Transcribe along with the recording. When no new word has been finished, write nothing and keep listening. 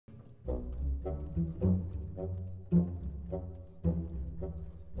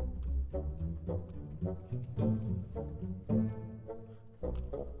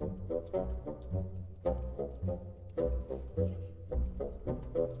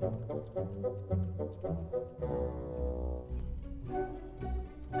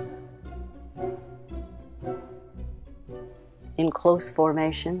In close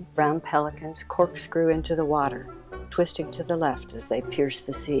formation, brown pelicans corkscrew into the water, twisting to the left as they pierce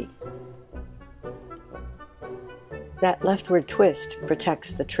the sea. That leftward twist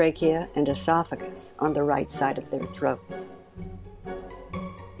protects the trachea and esophagus on the right side of their throats.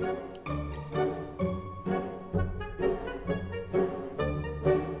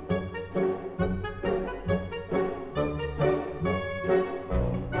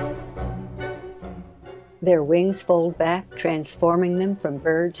 Their wings fold back, transforming them from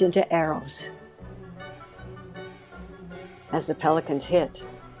birds into arrows. As the pelicans hit,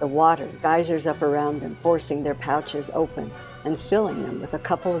 the water geysers up around them, forcing their pouches open and filling them with a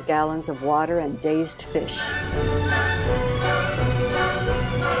couple of gallons of water and dazed fish.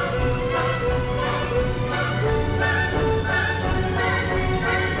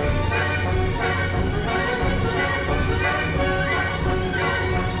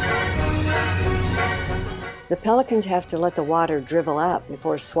 The pelicans have to let the water dribble out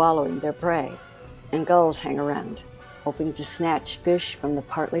before swallowing their prey, and gulls hang around, hoping to snatch fish from the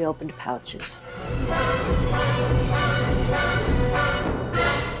partly opened pouches.